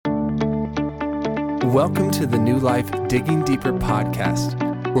Welcome to the New Life Digging Deeper podcast,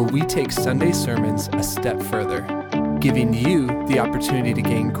 where we take Sunday sermons a step further, giving you the opportunity to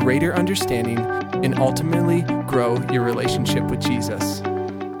gain greater understanding and ultimately grow your relationship with Jesus.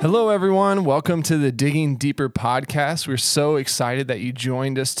 Hello, everyone. Welcome to the Digging Deeper podcast. We're so excited that you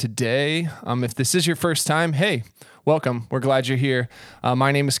joined us today. If this is your first time, hey, welcome. We're glad you're here.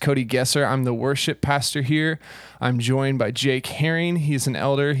 My name is Cody Gesser. I'm the worship pastor here. I'm joined by Jake Herring. He's an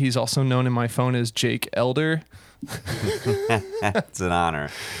elder. He's also known in my phone as Jake Elder. It's an honor.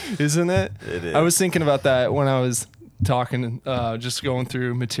 Isn't it? It is. I was thinking about that when I was talking, just going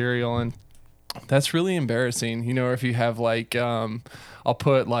through material, and that's really embarrassing. You know, if you have like, I'll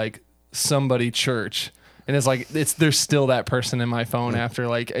put like somebody church, and it's like, there's still that person in my phone after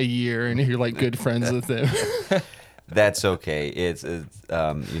like a year, and you're like good friends with them. That's okay. It's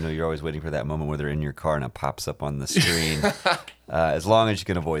you're always waiting for that moment where they're in your car and it pops up on the screen. As long as you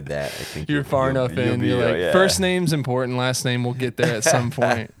can avoid that, I think you're far enough in. You're like, yeah. First name's important, last name we'll get there at some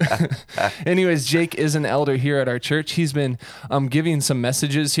point. Anyways, Jake is an elder here at our church. He's been giving some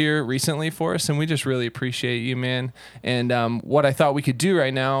messages here recently for us, and we just really appreciate you, man. And what I thought we could do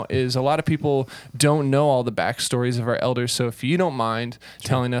right now is, a lot of people don't know all the backstories of our elders, so if you don't mind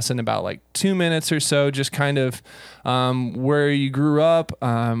telling us in about like 2 minutes or so, just kind of where you grew up,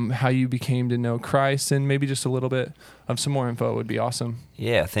 how you became to know Christ, and maybe just a little bit of some more info would be awesome.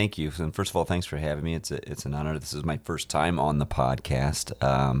 Yeah, thank you. And first of all, thanks for having me. It's an honor. This is my first time on the podcast,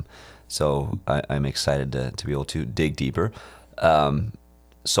 so I'm excited to be able to dig deeper.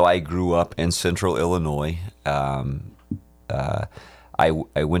 So I grew up in Central Illinois. I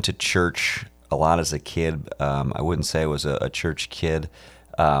went to church a lot as a kid. I wouldn't say I was a church kid,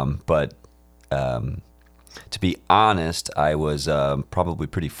 but to be honest, I was probably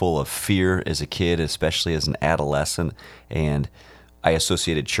pretty full of fear as a kid, especially as an adolescent, and I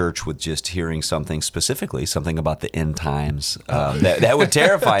associated church with just hearing something about the end times that would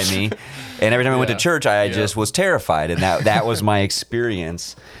terrify me. And every time I went to church, I just was terrified, and that was my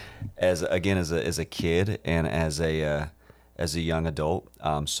experience as a kid and as a young adult.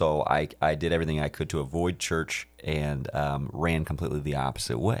 So I did everything I could to avoid church and ran completely the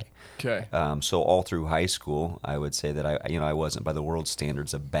opposite way. Okay. So all through high school, I would say that I wasn't, by the world's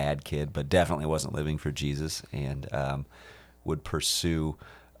standards, a bad kid, but definitely wasn't living for Jesus, and would pursue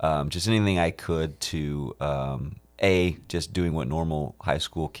just anything I could to just doing what normal high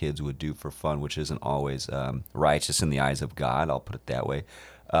school kids would do for fun, which isn't always righteous in the eyes of God. I'll put it that way.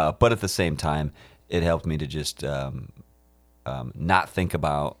 But at the same time, it helped me to just not think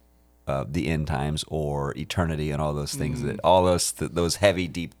about the end times or eternity and all those things, all those heavy,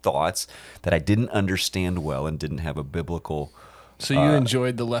 deep thoughts that I didn't understand well and didn't have a biblical. So you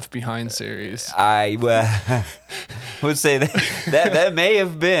enjoyed the Left Behind series? I would say that may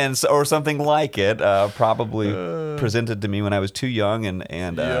have been, or something like it, probably presented to me when I was too young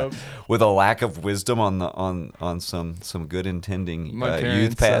and with a lack of wisdom on some good intending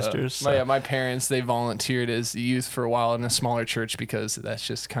youth pastors. My parents, they volunteered as youth for a while in a smaller church because that's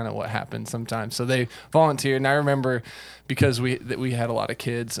just kind of what happens sometimes. So they volunteered, and I remember, because we had a lot of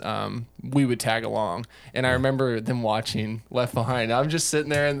kids, we would tag along, and I remember them watching Left Behind. I'm just sitting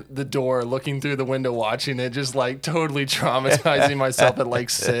there in the door, looking through the window, watching it, just like totally traumatizing myself at like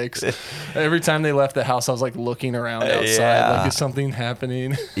 6. Every time they left the house, I was like looking around outside, like, is something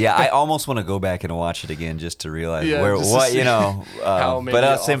happening? Yeah, I almost want to go back and watch it again just to realize but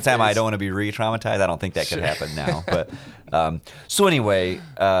at the same time, I don't want to be re-traumatized. I don't think that could happen now. But so anyway,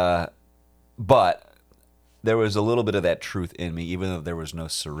 but there was a little bit of that truth in me, even though there was no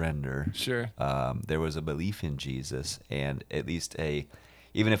surrender. Sure. There was a belief in Jesus, and at least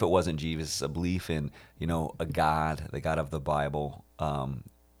even if it wasn't Jesus, a belief in, a God, the God of the Bible. And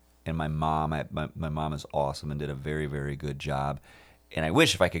my mom, my mom is awesome and did a very, very good job. And I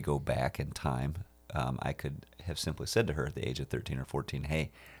wish if I could go back in time, I could have simply said to her at the age of 13 or 14, hey,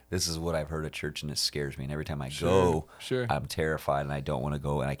 this is what I've heard at church, and it scares me. And every time I go, I'm terrified, and I don't want to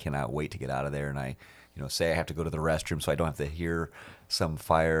go, and I cannot wait to get out of there. And I say I have to go to the restroom so I don't have to hear some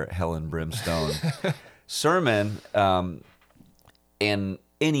fire, hell, and brimstone sermon. And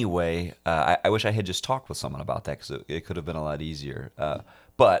anyway, I wish I had just talked with someone about that, because it could have been a lot easier.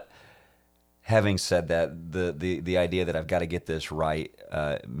 But having said that, the idea that I've got to get this right,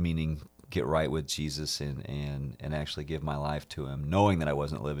 meaning get right with Jesus and actually give my life to Him, knowing that I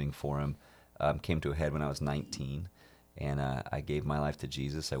wasn't living for Him, came to a head when I was 19. and I gave my life to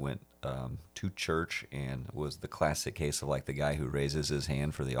Jesus. I went to church and was the classic case of like the guy who raises his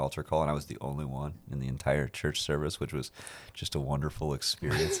hand for the altar call, and I was the only one in the entire church service, which was just a wonderful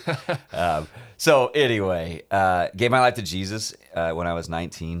experience. So anyway, gave my life to Jesus when I was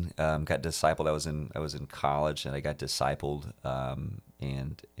 19. Got discipled. I was in college, and I got discipled,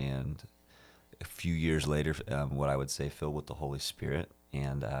 and a few years later, what I would say filled with the Holy Spirit,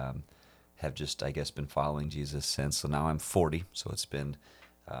 and have just, I guess, been following Jesus since. So now I'm 40, so it's been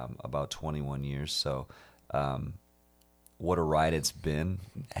about 21 years. So what a ride it's been.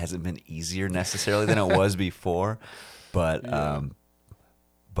 Hasn't been easier necessarily than it was before, but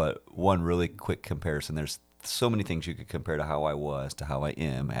but one really quick comparison. There's so many things you could compare to how I was to how I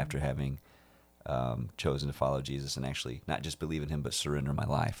am after having chosen to follow Jesus and actually not just believe in him, but surrender my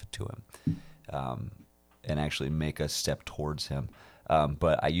life to him, and actually make a step towards him.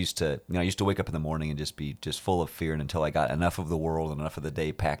 But I used to wake up in the morning and just be full of fear, and until I got enough of the world and enough of the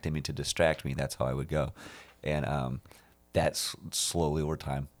day packed in me to distract me, that's how I would go. And that slowly over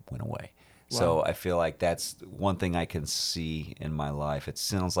time went away. Wow. So I feel like that's one thing I can see in my life. It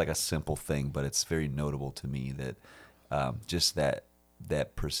sounds like a simple thing, but it's very notable to me that just that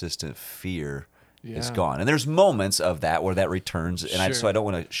persistent fear is gone. And there's moments of that where that returns, and so I don't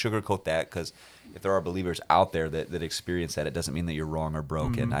want to sugarcoat that, because if there are believers out there that experience that, it doesn't mean that you're wrong or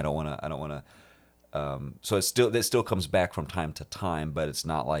broken. Mm-hmm. I don't want to. So it still comes back from time to time, but it's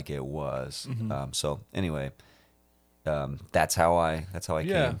not like it was. Mm-hmm. So anyway, that's how I came to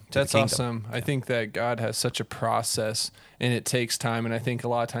the that's kingdom. Awesome. I think that God has such a process, and it takes time. And I think a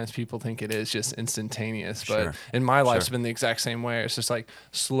lot of times people think it is just instantaneous, but in my life, it's been the exact same way. It's just like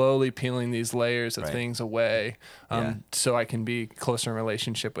slowly peeling these layers of things away, so I can be closer in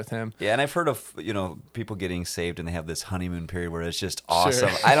relationship with him. Yeah. And I've heard of, people getting saved and they have this honeymoon period where it's just awesome.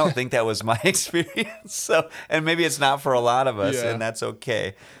 Sure. I don't think that was my experience. So, and maybe it's not for a lot of us, and that's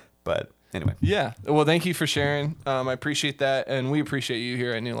okay. But anyway. Yeah. Well, thank you for sharing. I appreciate that. And we appreciate you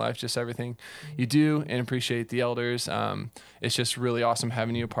here at New Life, just everything you do, and appreciate the elders. It's just really awesome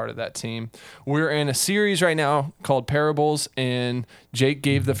having you a part of that team. We're in a series right now called Parables, and Jake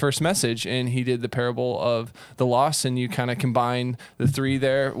gave the first message, and he did the parable of the lost, and you kind of combined the three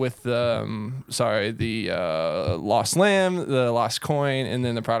there with the lost lamb, the lost coin, and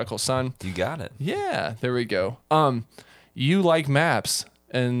then the prodigal son. You got it. Yeah, there we go. You like maps.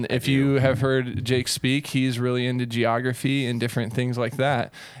 And if you have heard Jake speak, he's really into geography and different things like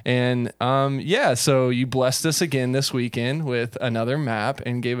that. And so you blessed us again this weekend with another map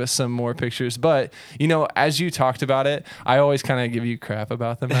and gave us some more pictures. But, as you talked about it, I always kind of give you crap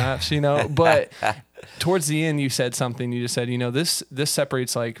about the maps, but towards the end, you said something. You just said, this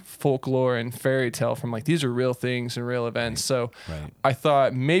separates like folklore and fairy tale from like, these are real things and real events. So I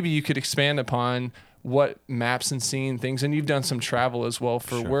thought maybe you could expand upon what maps and seeing things, and you've done some travel as well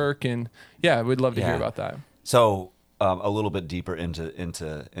for work, and we'd love to hear about that. So a little bit deeper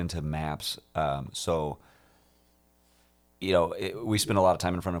into maps. We spend a lot of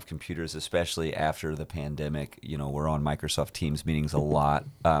time in front of computers, especially after the pandemic. We're on Microsoft Teams meetings a lot.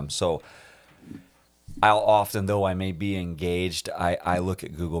 So I'll often, though I may be engaged, I look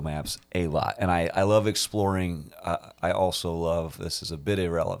at Google Maps a lot, and I love exploring. I also love, this is a bit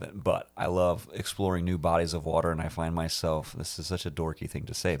irrelevant, but I love exploring new bodies of water, and I find myself, this is such a dorky thing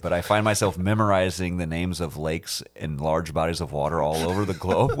to say, but I find myself memorizing the names of lakes and large bodies of water all over the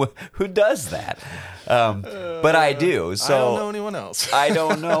globe. Who does that? But I do. So I don't know anyone else. I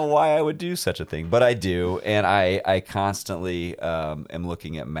don't know why I would do such a thing, but I do, and I constantly am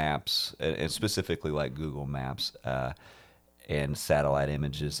looking at maps, and specifically like Google Maps and satellite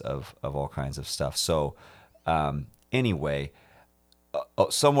images of all kinds of stuff. So anyway,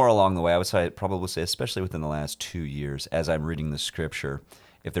 somewhere along the way, I would probably say, especially within the last 2 years, as I'm reading the scripture,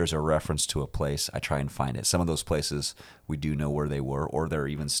 if there's a reference to a place, I try and find it. Some of those places we do know where they were, or they're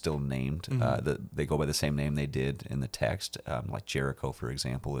even still named. They go by the same name they did in the text. Like Jericho, for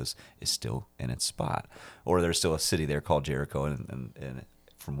example, is still in its spot. Or there's still a city there called Jericho, and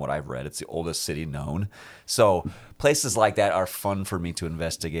from what I've read, it's the oldest city known. So places like that are fun for me to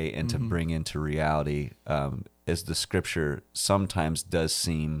investigate and to bring into reality, as the scripture sometimes does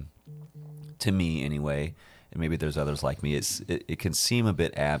seem, to me anyway, and maybe there's others like me, it can seem a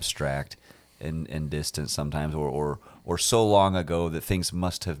bit abstract and distant sometimes, or so long ago that things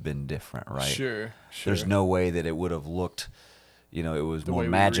must have been different, right? Sure. There's no way that it would have looked, it was more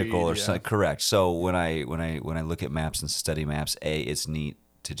magical or something. Correct. So when I look at maps and study maps, it's neat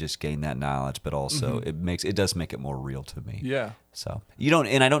to just gain that knowledge, but also it does make it more real to me. Yeah. So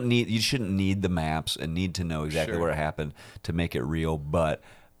you shouldn't need the maps and need to know exactly where it happened to make it real, but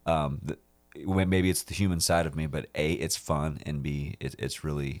maybe it's the human side of me, but A, it's fun, and B, it's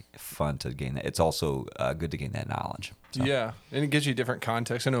really fun to gain that. It's also good to gain that knowledge. So. Yeah, and it gives you different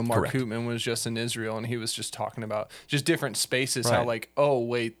context. I know Mark Correct. Koopman was just in Israel, and he was just talking about just different spaces, how Right. like, oh,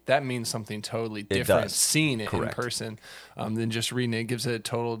 wait, that means something totally different. does. Seeing it Correct. in person than just reading it gives it a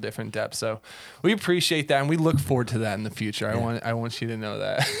total different depth. So we appreciate that, and we look forward to that in the future. Yeah. I want you to know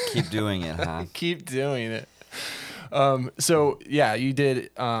that. Keep doing it, huh? Keep doing it. So yeah, you did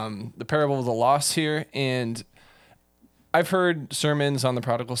the parable of the lost here, and I've heard sermons on the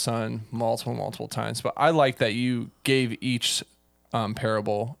prodigal son multiple times, but I like that you gave each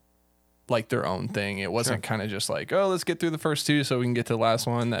parable like their own thing. It wasn't kind of just like, oh, let's get through the first two so we can get to the last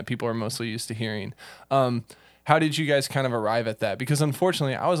one that people are mostly used to hearing. How did you guys kind of arrive at that? Because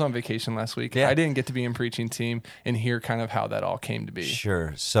unfortunately, I was on vacation last week. Yeah. I didn't get to be in preaching team and hear kind of how that all came to be.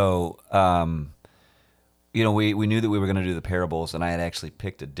 Sure. So, we knew that we were going to do the parables, and I had actually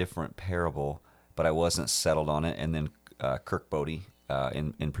picked a different parable, but I wasn't settled on it. And then Kirk Bodie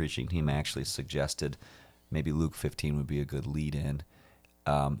in preaching team actually suggested maybe Luke 15 would be a good lead in.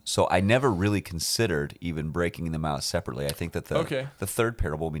 So I never really considered even breaking them out separately. I think that the third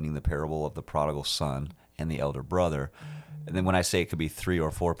parable, meaning the parable of the prodigal son and the elder brother, and then when I say it could be 3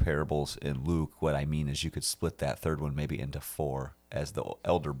 or 4 parables in Luke, what I mean is you could split that third one maybe into 4, as the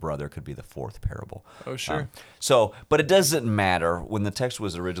elder brother could be the 4th parable. Oh, sure. But it doesn't matter. When the text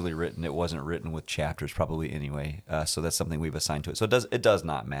was originally written, it wasn't written with chapters probably anyway. So that's something we've assigned to it. So it does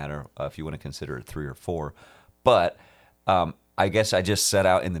not matter if you want to consider it 3 or 4. But I guess I just set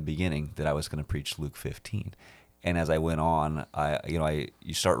out in the beginning that I was going to preach Luke 15. And as I went on,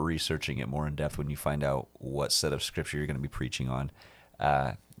 you start researching it more in depth when you find out what set of scripture you're going to be preaching on.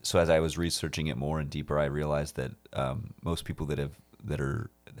 So as I was researching it more and deeper, I realized that most people that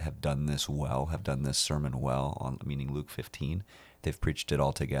have done this well, have done this sermon well, meaning Luke 15, they've preached it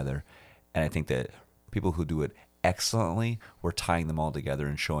all together. And I think that people who do it excellently, we're tying them all together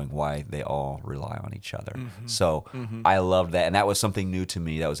and showing why they all rely on each other. Mm-hmm. So I loved that, and that was something new to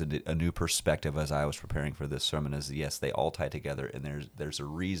me. That was a new perspective as I was preparing for this sermon. Is yes, they all tie together, and there's a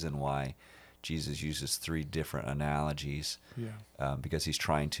reason why Jesus uses 3 different analogies, because he's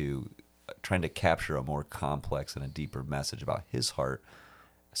trying to capture a more complex and a deeper message about his heart.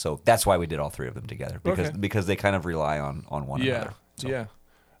 So that's why we did all 3 of them together, because they kind of rely on one another. So. Yeah.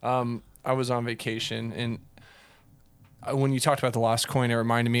 I was on vacation, and when you talked about the lost coin, it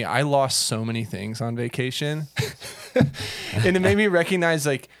reminded me I lost so many things on vacation. And it made me recognize,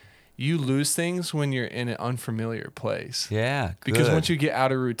 like, you lose things when you're in an unfamiliar place. Yeah, good. Because once you get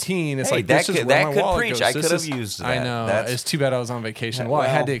out of routine, it's like, this is where my wallet goes. I could have used that. I know. It's too bad I was on vacation. Well, I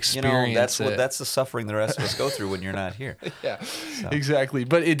had to experience it. That's the suffering the rest of us go through when you're not here. Yeah, exactly.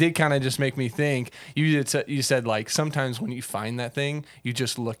 But it did kind of just make me think. You said, like, sometimes when you find that thing, you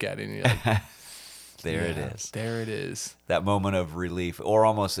just look at it and you're like, There it is. There it is. That moment of relief, or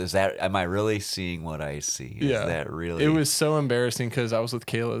almost, am I really seeing what I see? Is that really? It was so embarrassing because I was with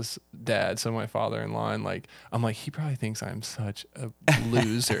Kayla's dad, so my father-in-law, and I'm like, he probably thinks I'm such a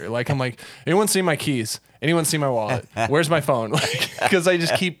loser. I'm like, anyone see my keys? Anyone see my wallet? Where's my phone? Because I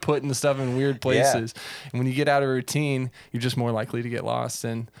just keep putting stuff in weird places. Yeah. And when you get out of routine, you're just more likely to get lost.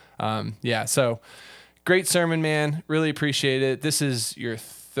 And so great sermon, man. Really appreciate it. This is your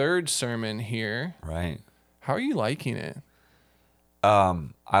 3rd sermon here. Right. How are you liking it?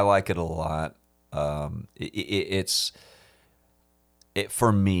 I like it a lot. It's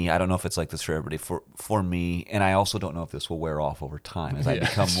for me. I don't know if it's like this for everybody. For me, and I also don't know if this will wear off over time as I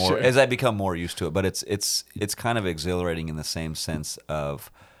become more used to it. But it's kind of exhilarating in the same sense of,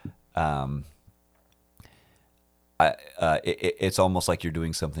 it's almost like you're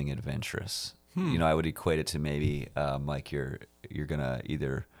doing something adventurous. I would equate it to maybe like you're gonna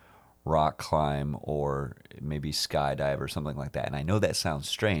either rock climb or maybe skydive or something like that. And I know that sounds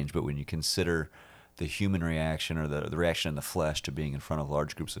strange, but when you consider the human reaction or the reaction in the flesh to being in front of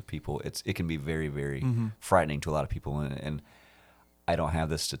large groups of people, it can be very, very frightening to a lot of people. And I don't have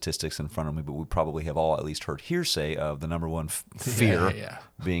the statistics in front of me, but we probably have all at least heard hearsay of the number one fear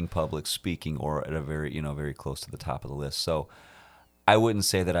being public speaking, or at a very close to the top of the list. So I wouldn't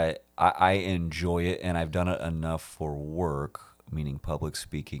say that I enjoy it, and I've done it enough for work, meaning public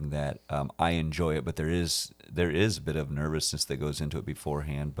speaking, that I enjoy it. But there is a bit of nervousness that goes into it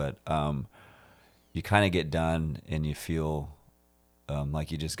beforehand. But you kind of get done and you feel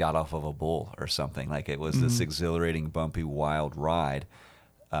like you just got off of a bull or something. Like it was this exhilarating, bumpy, wild ride.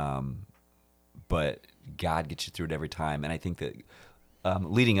 But God gets you through it every time. And I think that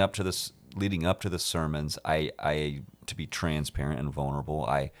leading up to the sermons, I to be transparent and vulnerable,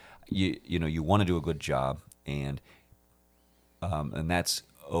 you want to do a good job, and that's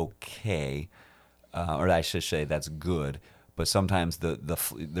okay, or I should say that's good. But sometimes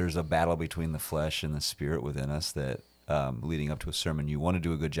there's a battle between the flesh and the spirit within us that leading up to a sermon, you want to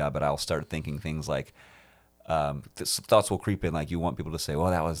do a good job, but I'll start thinking things like, thoughts will creep in, like you want people to say,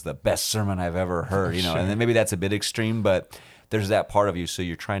 well, that was the best sermon I've ever heard, Sure. and then maybe that's a bit extreme, but there's that part of you, so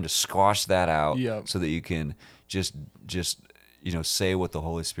you're trying to squash that out so that you can just say what the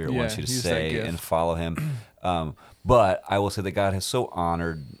Holy Spirit wants you to say and follow him. But I will say that God has so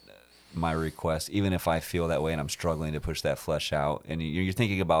honored my request, even if I feel that way and I'm struggling to push that flesh out. And you're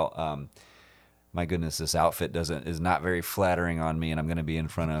thinking about, my goodness, this outfit is not very flattering on me, and I'm going to be in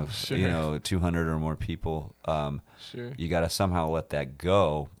front of 200 or more people. You got to somehow let that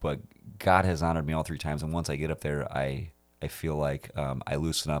go. But God has honored me all 3 times, and once I get up there, I feel like I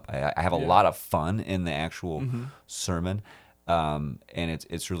loosen up. I have a lot of fun in the actual sermon, and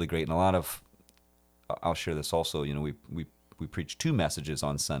it's really great. And a lot of, I'll share this also. We preach 2 messages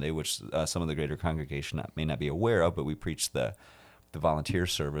on Sunday, which some of the greater congregation may not be aware of, but we preach the volunteer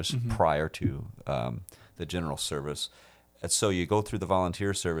service prior to the general service. And so you go through the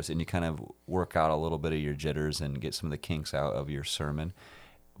volunteer service and you kind of work out a little bit of your jitters and get some of the kinks out of your sermon.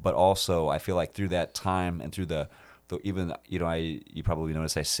 But also, I feel like through that time and through you probably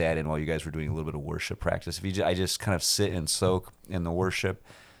noticed I sat in while you guys were doing a little bit of worship practice. I just kind of sit and soak in the worship.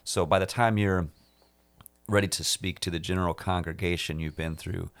 So by the time you're ready to speak to the general congregation, you've been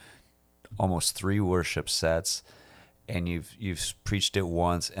through almost 3 worship sets, and you've preached it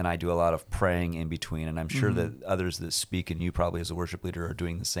once, and I do a lot of praying in between, and I'm sure that others that speak, and you probably as a worship leader are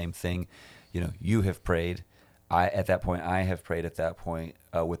doing the same thing. You have prayed. I have prayed at that point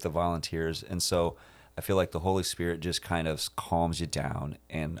with the volunteers, and so I feel like the Holy Spirit just kind of calms you down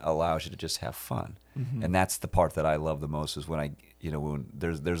and allows you to just have fun. And that's the part that I love the most, is when when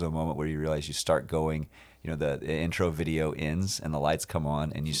there's a moment where you realize you start going, the intro video ends and the lights come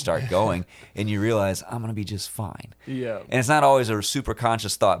on and you start going and you realize I'm going to be just fine. Yeah. And it's not always a super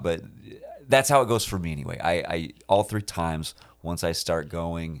conscious thought, but that's how it goes for me anyway. I all 3 times, once I start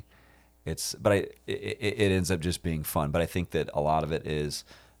going, it ends up just being fun. But I think that a lot of it is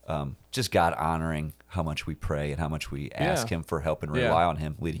just God honoring how much we pray and how much we ask him for help and rely on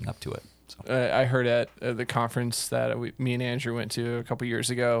him leading up to it. So. I heard at the conference that me and Andrew went to a couple years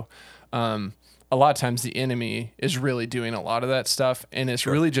ago, a lot of times the enemy is really doing a lot of that stuff, and it's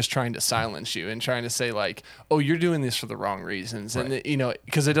really just trying to silence you and trying to say like, oh, you're doing this for the wrong reasons. Right. And,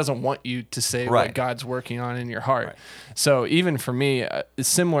 because it doesn't want you to say what God's working on in your heart. Right. So even for me,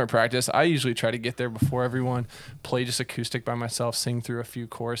 similar practice, I usually try to get there before everyone, play just acoustic by myself, sing through a few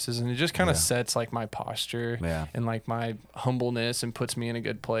choruses, and it just kind of sets like my posture and like my humbleness and puts me in a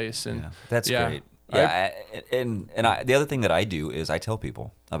good place. And that's great. Yeah, the other thing that I do is I tell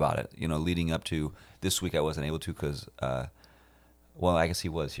people about it. Leading up to this week, I wasn't able to because, I guess he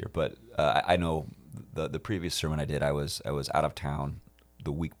was here, but I know the previous sermon I did, I was out of town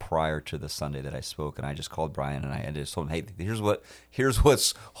the week prior to the Sunday that I spoke, and I just called Brian and I just told him, hey, here's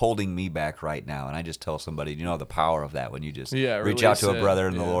what's holding me back right now, and I just tell somebody, the power of that when you just reach out to a brother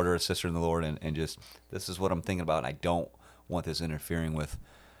in the Lord or a sister in the Lord, and just, this is what I'm thinking about, and I don't want this interfering with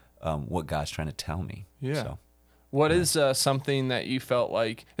what God's trying to tell me. Yeah. So, what is something that you felt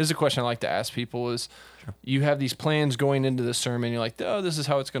like, this is a question I like to ask people, is you have these plans going into the sermon, you're like, oh, this is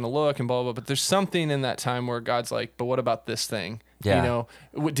how it's going to look and blah, blah, blah, but there's something in that time where God's like, but what about this thing? Yeah.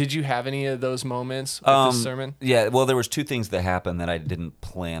 Did you have any of those moments with this sermon? Yeah, well, there was 2 things that happened that I didn't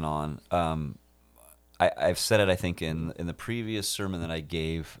plan on. I've said it, I think, in the previous sermon that I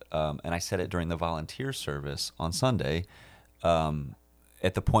gave, and I said it during the volunteer service on Sunday,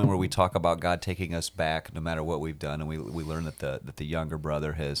 at the point where we talk about God taking us back no matter what we've done, and we learn that the younger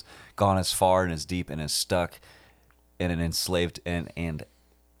brother has gone as far and as deep and is stuck in an enslaved and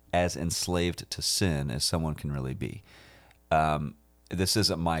as enslaved to sin as someone can really be. This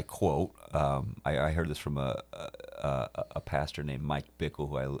isn't my quote. I heard this from a pastor named Mike Bickle,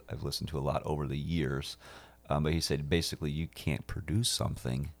 who I've listened to a lot over the years. But he said basically you can't produce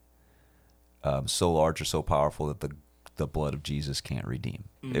something so large or so powerful that the blood of Jesus can't redeem.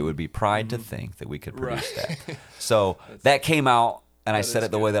 It would be pride to think that we could produce that. So that came out, and I said it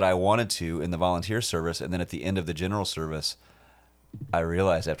the way that I wanted to in the volunteer service, and then at the end of the general service, I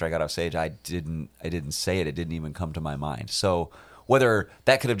realized after I got off stage, I didn't say it. It didn't even come to my mind. So whether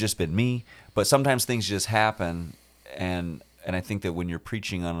that could have just been me, but sometimes things just happen, and I think that when you're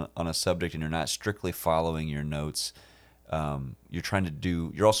preaching on a subject and you're not strictly following your notes, you're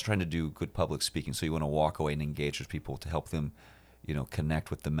also trying to do good public speaking. So you want to walk away and engage with people to help them,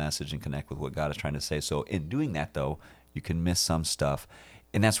 connect with the message and connect with what God is trying to say. So in doing that, though, you can miss some stuff,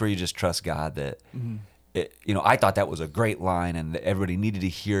 and that's where you just trust God that I thought that was a great line, and everybody needed to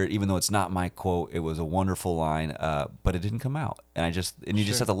hear it, even though it's not my quote. It was a wonderful line, but it didn't come out, and you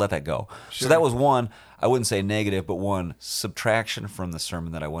just have to let that go. Sure. So that was one. I wouldn't say negative, but one subtraction from the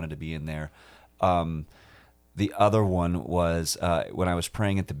sermon that I wanted to be in there. The other one was when I was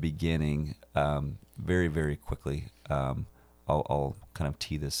praying at the beginning, very, very quickly. I'll kind of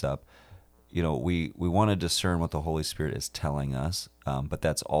tee this up. We want to discern what the Holy Spirit is telling us, but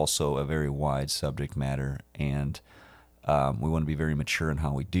that's also a very wide subject matter, and we want to be very mature in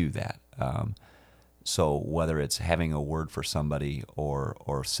how we do that. So whether it's having a word for somebody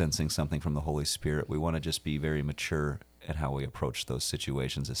or sensing something from the Holy Spirit, we want to just be very mature in how we approach those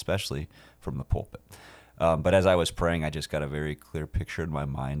situations, especially from the pulpit. But as I was praying, I just got a very clear picture in my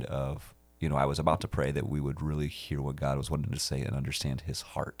mind of, I was about to pray that we would really hear what God was wanting to say and understand his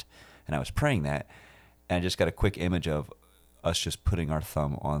heart. And I was praying that, and I just got a quick image of us just putting our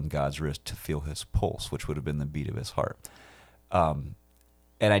thumb on God's wrist to feel his pulse, which would have been the beat of his heart. And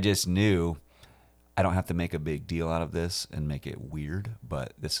I just knew I don't have to make a big deal out of this and make it weird,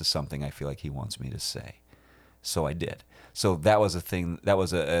 but this is something I feel like he wants me to say. So I did. So that was a thing, that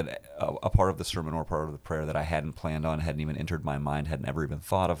was a part of the sermon or part of the prayer that I hadn't planned on, hadn't even entered my mind, hadn't ever even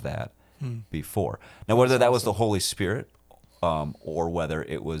thought of that before. Now, whether that was the Holy Spirit or whether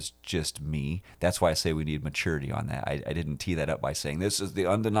it was just me, that's why I say we need maturity on that. I didn't tee that up by saying this is the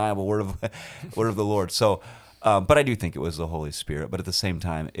undeniable word of the Lord. So, but I do think it was the Holy Spirit. But at the same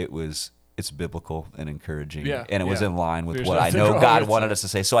time, it's biblical and encouraging, and it was in line with what I know God wanted us to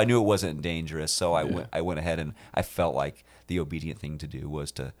say. So I knew it wasn't dangerous. So I went ahead, and I felt like the obedient thing to do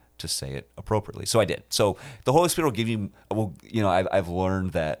was to say it appropriately. So I did. So the Holy Spirit will give you. I've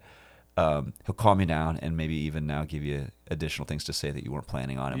learned that he'll calm you down and maybe even now give you additional things to say that you weren't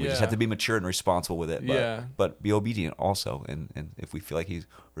planning on. And we just have to be mature and responsible with it. But be obedient also. And if we feel like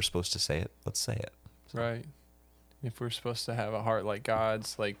we're supposed to say it, let's say it. So. Right. If we're supposed to have a heart like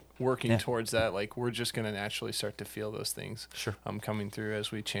God's, like working towards that, like we're just going to naturally start to feel those things coming through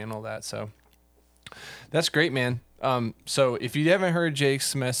as we channel that. So that's great, man. So if you haven't heard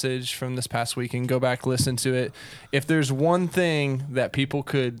Jake's message from this past weekend, go back, listen to it. If there's one thing that people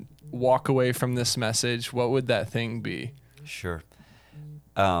could walk away from this message, what would that thing be? Sure.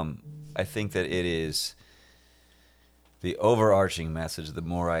 I think that it is the overarching message. The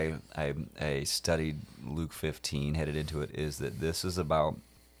more I studied Luke 15, headed into it, is that this is about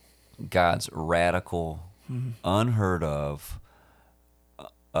God's radical, unheard of,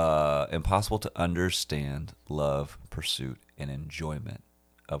 impossible to understand love, pursuit, and enjoyment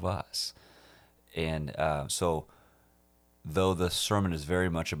of us. And so though the sermon is very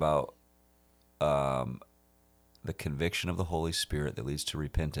much about the conviction of the Holy Spirit that leads to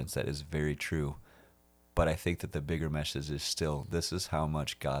repentance, that is very true. But I think that the bigger message is still, this is how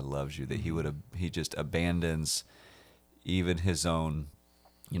much God loves you, that he just abandons even his own,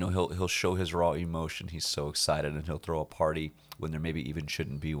 he'll show his raw emotion. He's so excited, and he'll throw a party when there maybe even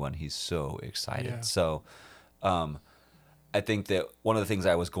shouldn't be one. He's so excited. Yeah. So I think that one of the things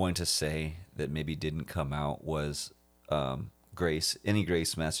I was going to say that maybe didn't come out was grace. Any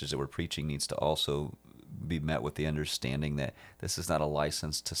grace message that we're preaching needs to also be met with the understanding that this is not a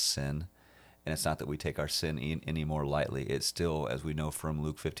license to sin. And it's not that we take our sin any more lightly. It still, as we know from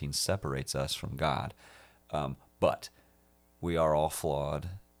Luke 15, separates us from God. But we are all flawed.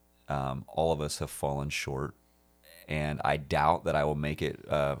 All of us have fallen short. And I doubt that I will make it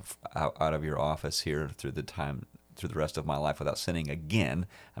out of your office here through the rest of my life without sinning again.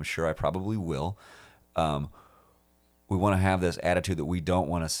 I'm sure I probably will. We want to have this attitude that we don't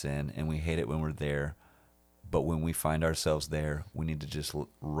want to sin, and we hate it when we're there. But when we find ourselves there, we need to just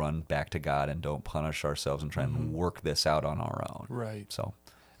run back to God and don't punish ourselves and try and work this out on our own. Right. So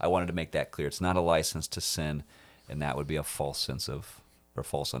I wanted to make that clear. It's not a license to sin, and that would be a false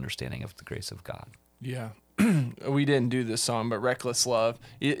understanding of the grace of God. Yeah. We didn't do this song, but Reckless Love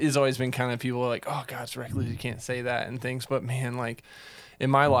has always been kind of people are like, oh, God's reckless, you can't say that and things. But man, like in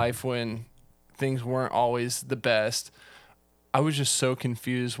my life when things weren't always the best, I was just so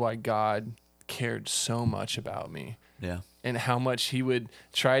confused why God cared so much about me. Yeah. And how much he would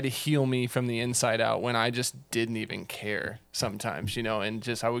try to heal me from the inside out when I just didn't even care sometimes, and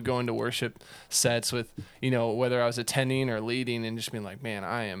just I would go into worship sets with, whether I was attending or leading and just being like, man,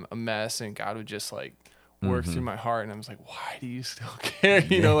 I am a mess. And God would just like work through my heart. And I was like, why do you still care?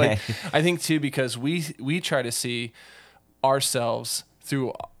 I think too, because we try to see ourselves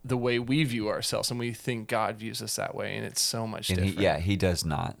through the way we view ourselves, and we think God views us that way. And it's so much different. He does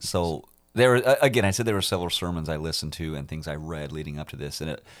not. So I said there were several sermons I listened to and things I read leading up to this,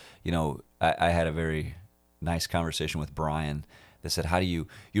 and I had a very nice conversation with Brian that said, how do you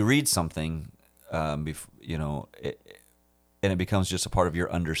read something and it becomes just a part of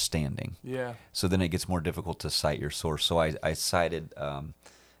your understanding. Yeah. So then it gets more difficult to cite your source. So I cited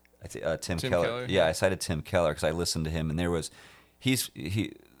Tim Keller. Yeah, I cited Tim Keller because I listened to him, and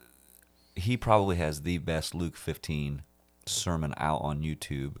he probably has the best Luke 15 sermon out on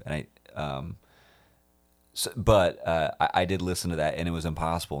YouTube, and I did listen to that, and it was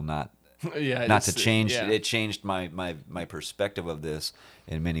impossible not to change. Yeah. It changed my perspective of this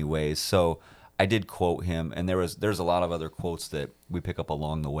in many ways. So I did quote him, and there's a lot of other quotes that we pick up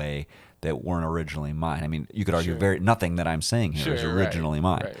along the way that weren't originally mine. I mean, you could argue nothing that I'm saying here is originally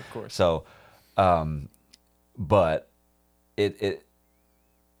mine. Right, of course. So, but it.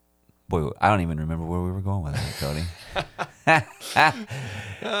 Boy, I don't even remember where we were going with that, Cody.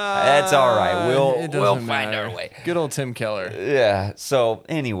 That's all right. We'll find our way. Good old Tim Keller. Yeah. So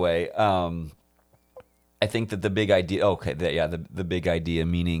anyway, I think that the big idea. Okay. The big idea,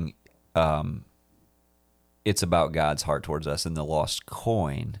 meaning, it's about God's heart towards us, and the lost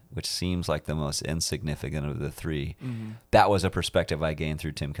coin, which seems like the most insignificant of the three. Mm-hmm. That was a perspective I gained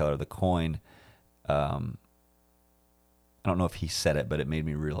through Tim Keller. The coin. I don't know if he said it, but it made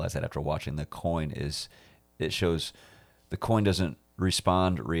me realize that after watching the coin it shows the coin doesn't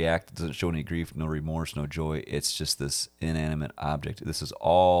respond, react, it doesn't show any grief, no remorse, no joy. It's just this inanimate object. This is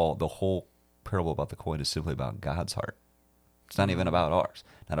the whole parable about the coin is simply about God's heart. It's not even about ours,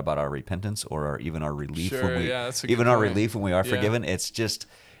 not about our repentance or even our relief relief when we are forgiven. It's just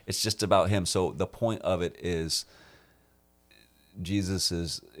about Him. So the point of it is, Jesus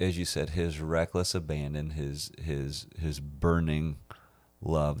is, as you said, his reckless abandon, his burning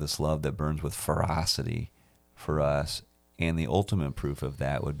love, this love that burns with ferocity for us. And the ultimate proof of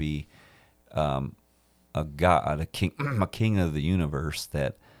that would be a God, a king of the universe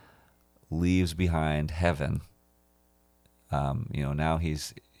that leaves behind heaven. Now he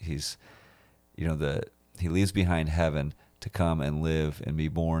leaves behind heaven to come and live and be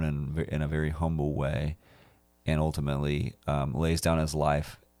born in a very humble way. And ultimately lays down his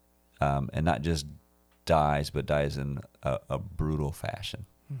life, and not just dies, but dies in a brutal fashion.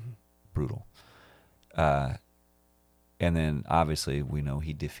 Mm-hmm. Brutal. And then, obviously, we know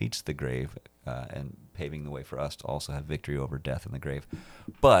he defeats the grave, and paving the way for us to also have victory over death in the grave.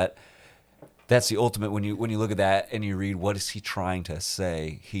 But that's the ultimate. When you look at that and you read, what is he trying to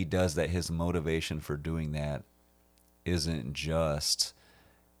say? He does that. His motivation for doing that isn't just,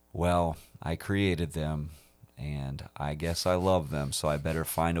 well, I created them, and I guess I love them, so I better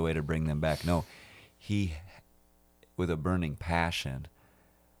find a way to bring them back. No, he, with a burning passion,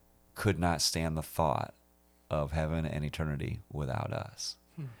 could not stand the thought of heaven and eternity without us.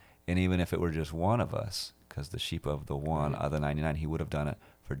 And even if it were just one of us, because the sheep of the one of the 99, he would have done it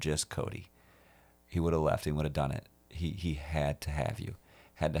for just Cody. He would have left. He would have done it. He had to have you,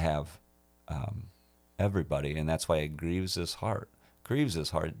 had to have everybody, and that's why it grieves his heart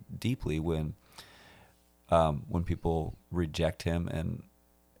deeply when people reject him, and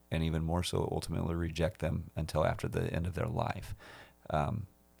even more so ultimately reject them until after the end of their life.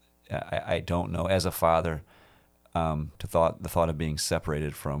 I don't know, as a father, the thought of being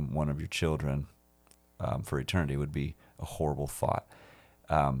separated from one of your children for eternity would be a horrible thought.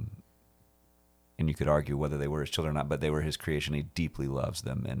 And you could argue whether they were his children or not, but they were his creation. He deeply loves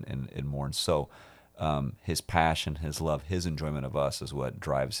them and mourns. So his passion, his love, his enjoyment of us is what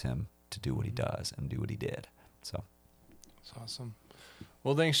drives him to do what he does and do what he did. So that's awesome.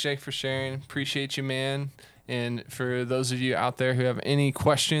 Well, thanks, Jake, for sharing. Appreciate you, man. And for those of you out there who have any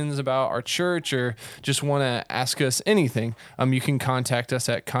questions about our church or just want to ask us anything, you can contact us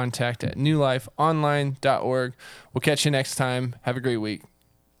at contact@newlifeonline.org. We'll catch you next time. Have a great week.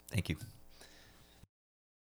 Thank you.